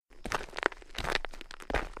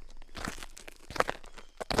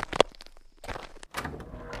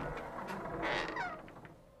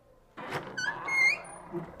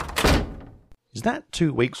Is that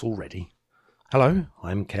 2 weeks already? Hello,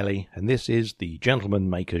 I'm Kelly, and this is the Gentleman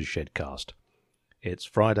Maker's Shedcast. It's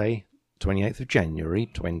Friday, 28th of January,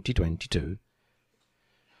 2022.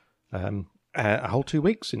 A whole 2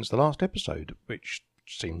 weeks since the last episode, which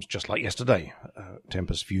seems just like yesterday.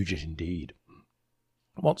 Tempus fugit indeed.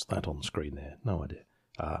 What's that on screen there? No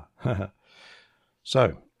idea.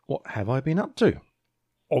 So, what have I been up to?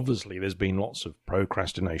 Obviously, there's been lots of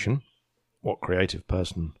procrastination. What creative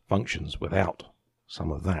person functions without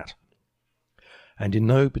some of that? And in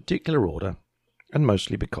no particular order, and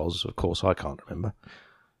mostly because, of course, I can't remember,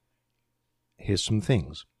 here's some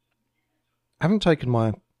things. Having taken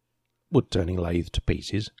my wood-turning lathe to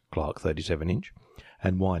pieces, Clark 37-inch,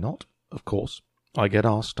 and why not, of course, I get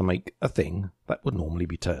asked to make a thing that would normally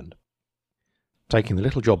be turned. Taking the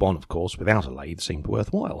little job on, of course, without a lathe seemed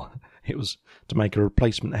worthwhile. It was to make a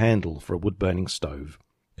replacement handle for a wood-burning stove,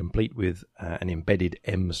 complete with an embedded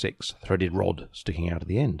M6 threaded rod sticking out of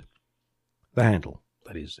the end. The handle,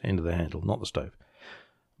 that is, end of the handle, not the stove.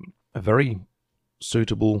 A very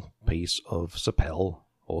suitable piece of sapel,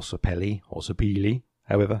 or sapelli, or sapili,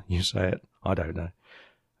 however you say it, I don't know.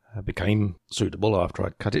 Became suitable after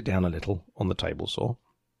I'd cut it down a little on the table saw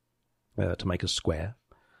to make a square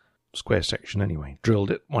section anyway. Drilled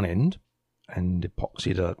it one end and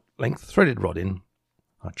epoxied a length threaded rod in.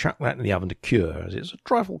 I chucked that in the oven to cure, as it's a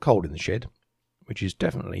trifle cold in the shed, which is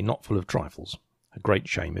definitely not full of trifles. A great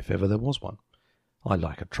shame if ever there was one. I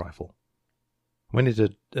like a trifle. When it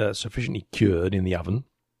had sufficiently cured in the oven,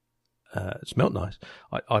 it smelt nice,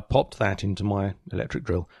 I popped that into my electric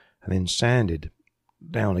drill and then sanded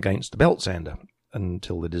down against the belt sander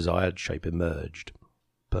until the desired shape emerged.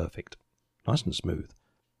 Perfect. Nice and smooth.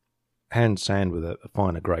 Hand sand with a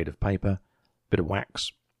finer grade of paper, bit of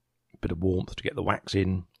wax, bit of warmth to get the wax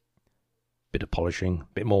in, bit of polishing,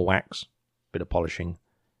 bit more wax, bit of polishing,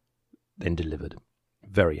 then delivered.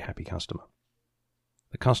 Very happy customer.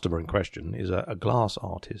 The customer in question is a glass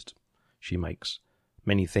artist. She makes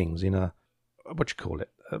many things in a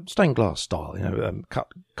stained glass style,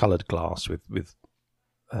 coloured glass with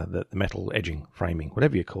the metal edging, framing,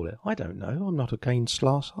 whatever you call it. I don't know. I'm not a keen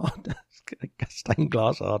stained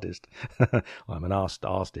glass artist. I'm an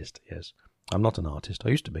artist, yes. I'm not an artist. I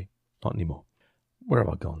used to be. Not anymore. Where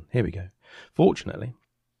have I gone? Here we go. Fortunately,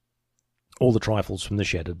 all the trifles from the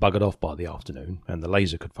shed had buggered off by the afternoon, and the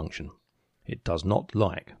laser could function. It does not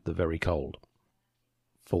like the very cold.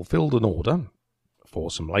 Fulfilled an order for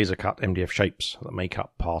some laser-cut MDF shapes that make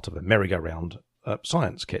up part of a merry-go-round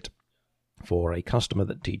science kit for a customer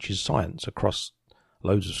that teaches science across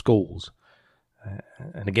loads of schools.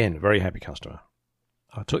 And again, a very happy customer.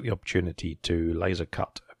 I took the opportunity to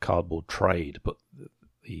laser-cut a cardboard tray to put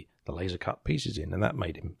the laser-cut pieces in, and that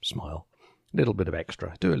made him smile. A little bit of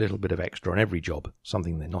extra. Do a little bit of extra on every job,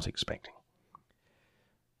 something they're not expecting.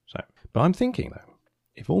 But I'm thinking, though,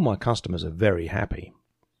 if all my customers are very happy,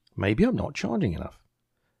 maybe I'm not charging enough.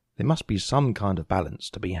 There must be some kind of balance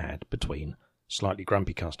to be had between slightly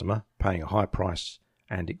grumpy customer paying a high price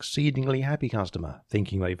and exceedingly happy customer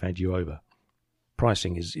thinking they've had you over.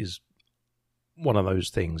 Pricing is one of those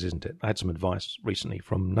things, isn't it? I had some advice recently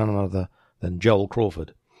from none other than Joel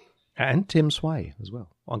Crawford and Tim Sway as well.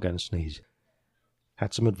 I'm going to sneeze.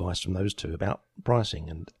 Had some advice from those two about pricing,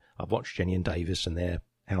 and I've watched Jenny and Davis and their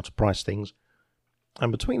how to price things, and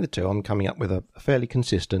between the two I'm coming up with a fairly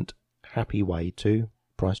consistent, happy way to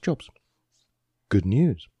price jobs. Good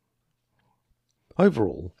news.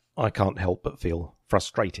 Overall, I can't help but feel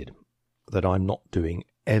frustrated that I'm not doing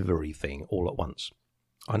everything all at once.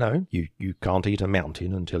 I know, you can't eat a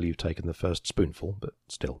mountain until you've taken the first spoonful, but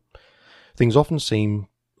still. Things often seem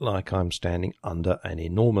like I'm standing under an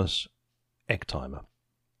enormous egg timer.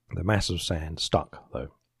 The mass of sand stuck,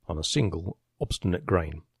 though, on a single obstinate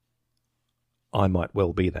grain. I might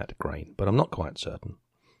well be that grain, but I'm not quite certain.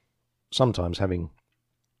 Sometimes having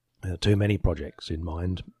too many projects in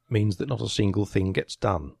mind means that not a single thing gets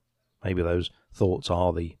done. Maybe those thoughts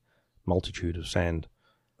are the multitude of sand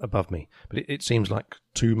above me, but it seems like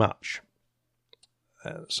too much.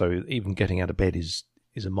 So even getting out of bed is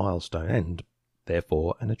a milestone and,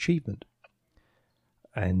 therefore, an achievement.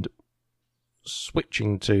 And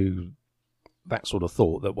switching to that sort of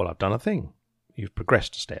thought that, well, I've done a thing. You've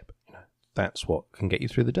progressed a step. That's what can get you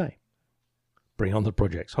through the day. Bring on the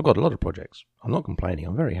projects. I've got a lot of projects. I'm not complaining.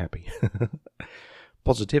 I'm very happy.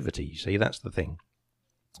 Positivity, you see, that's the thing.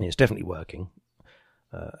 It's definitely working.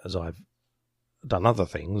 As I've done other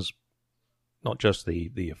things, not just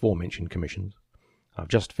the aforementioned commissions. I've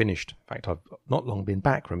just finished. In fact, I've not long been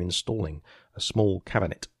back from installing a small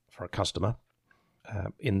cabinet for a customer.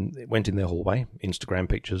 It went in their hallway, Instagram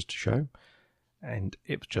pictures to show, and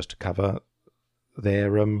it was just to cover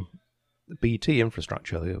their BT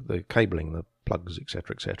infrastructure, the cabling, the plugs,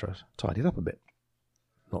 etc., tidied up a bit.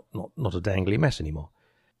 Not a dangly mess anymore.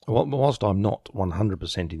 Whilst I'm not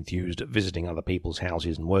 100% enthused at visiting other people's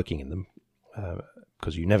houses and working in them,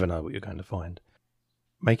 because you never know what you're going to find,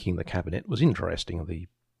 making the cabinet was interesting, the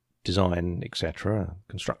design, etc.,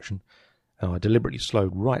 construction, and I deliberately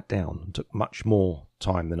slowed right down and took much more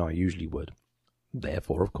time than I usually would.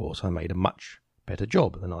 Therefore, of course, I made a much better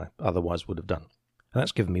job than I otherwise would have done. And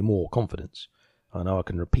that's given me more confidence. I know I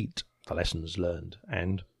can repeat the lessons learned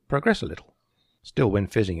and progress a little. Still, when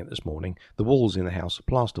fitting it this morning, the walls in the house are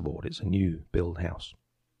plasterboard. It's a new build house.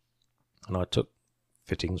 And I took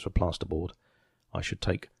fittings for plasterboard. I should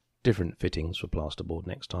take different fittings for plasterboard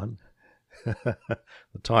next time. The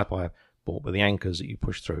type I bought with the anchors that you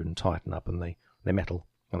push through and tighten up, and they're metal,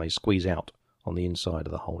 and they squeeze out on the inside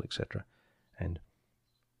of the hole, etc. And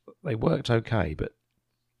they worked okay, but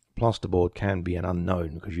plasterboard can be an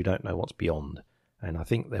unknown because you don't know what's beyond. And I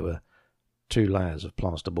think there were 2 layers of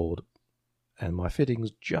plasterboard, and my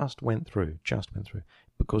fittings just went through,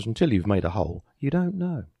 because until you've made a hole, you don't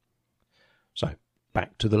know. So,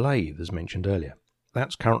 back to the lathe, as mentioned earlier.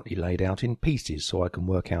 That's currently laid out in pieces, so I can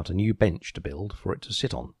work out a new bench to build for it to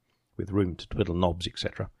sit on, with room to twiddle knobs,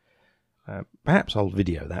 etc. Perhaps I'll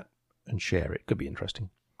video that and share it. Could be interesting.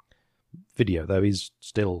 Video, though, is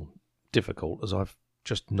still difficult, as I've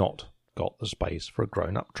just not got the space for a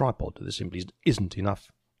grown-up tripod. There simply isn't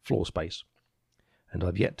enough floor space. And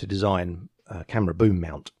I've yet to design a camera boom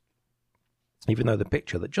mount. Even though the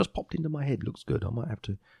picture that just popped into my head looks good, I might have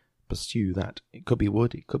to pursue that. It could be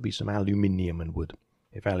wood, it could be some aluminium and wood,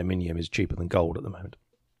 if aluminium is cheaper than gold at the moment.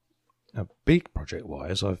 Now, big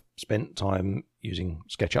project-wise, I've spent time using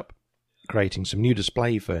SketchUp, creating some new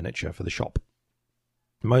display furniture for the shop.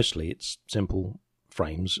 Mostly it's simple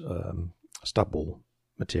frames, stud wall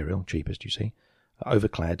material, cheapest you see,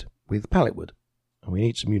 overclad with pallet wood. And we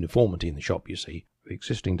need some uniformity in the shop, you see. The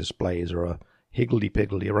existing displays are a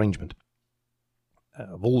higgledy-piggledy arrangement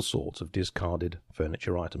of all sorts of discarded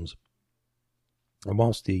furniture items. And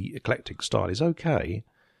whilst the eclectic style is okay,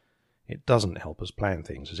 it doesn't help us plan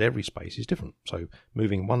things, as every space is different. So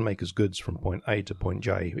moving one maker's goods from point A to point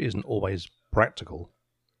J isn't always practical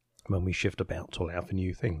when we shift about to allow for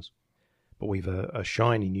new things. But we've a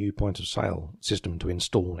shiny new point-of-sale system to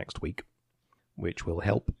install next week, which will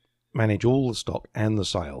help manage all the stock and the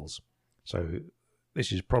sales. So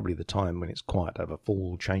this is probably the time when it's quiet to have a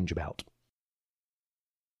full changeabout.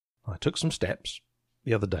 I took some steps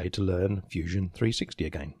the other day to learn Fusion 360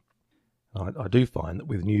 again. I do find that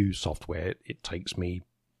with new software, it takes me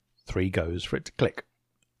 3 goes for it to click,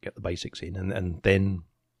 get the basics in, and then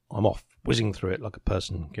I'm off, whizzing through it like a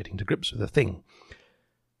person getting to grips with a thing.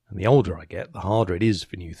 And the older I get, the harder it is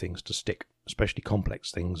for new things to stick, especially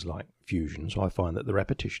complex things like Fusion, so I find that the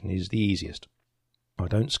repetition is the easiest. I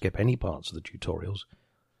don't skip any parts of the tutorials.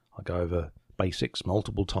 I go over basics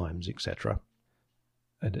multiple times, etc.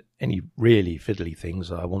 And any really fiddly things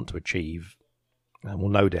that I want to achieve, and will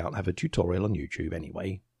no doubt have a tutorial on YouTube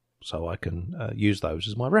anyway, so I can use those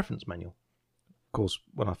as my reference manual. Of course,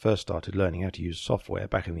 when I first started learning how to use software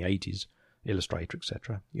back in the 80s, Illustrator,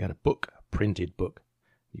 etc., you had a book, a printed book.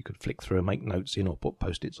 You could flick through and make notes in or put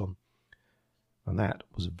post-its on. And that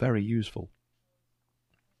was very useful.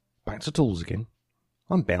 Back to tools again.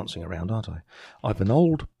 I'm bouncing around, aren't I? I've an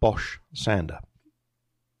old Bosch sander.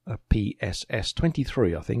 A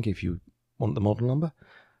PSS23, I think, if you want the model number.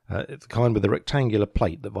 It's the kind with a rectangular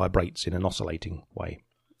plate that vibrates in an oscillating way.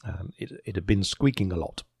 It had been squeaking a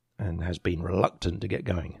lot and has been reluctant to get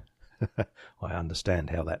going. I understand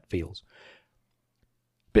how that feels.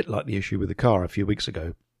 Bit like the issue with the car a few weeks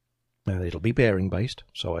ago. It'll be bearing-based,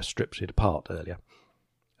 so I stripped it apart earlier.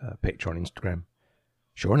 Picture on Instagram.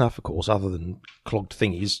 Sure enough, of course, other than clogged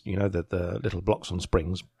thingies, you know, the little blocks on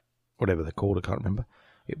springs, whatever they're called, I can't remember,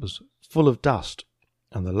 it was full of dust,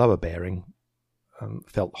 and the lower bearing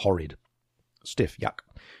felt horrid. Stiff, yuck.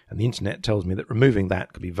 And the internet tells me that removing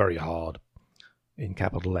that could be very hard, in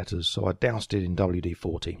capital letters, so I doused it in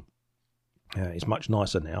WD-40. It's much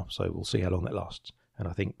nicer now, so we'll see how long that lasts. And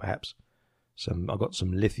I think perhaps I've got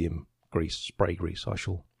some lithium grease, spray grease, I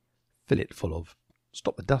shall fill it full of.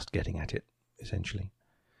 Stop the dust getting at it, essentially.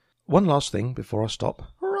 One last thing before I stop.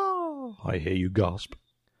 Hurrah! I hear you gasp.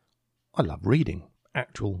 I love reading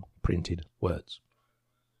actual printed words.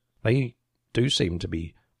 They do seem to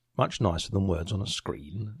be much nicer than words on a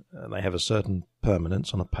screen. They have a certain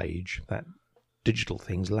permanence on a page that digital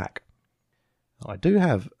things lack. I do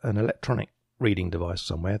have an electronic reading device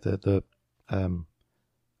somewhere, the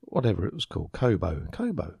whatever it was called, Kobo,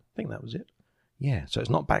 I think that was it. Yeah, so it's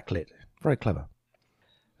not backlit, very clever.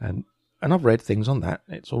 And And I've read things on that.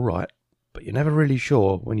 It's all right. But you're never really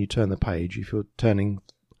sure when you turn the page if you're turning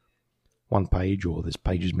one page or this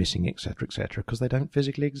page is missing, etc., because they don't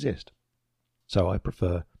physically exist. So I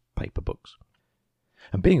prefer paper books.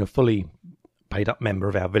 And being a fully paid-up member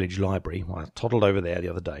of our village library, I toddled over there the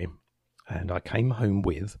other day, and I came home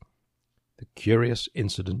with The Curious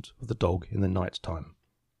Incident of the Dog in the Night Time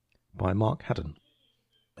by Mark Haddon.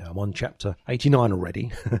 I'm on chapter 89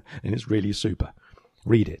 already, and it's really super.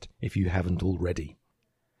 Read it if you haven't already.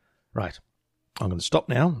 Right, I'm going to stop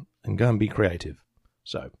now and go and be creative.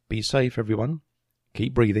 So, be safe, everyone.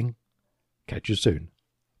 Keep breathing. Catch you soon.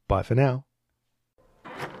 Bye for now.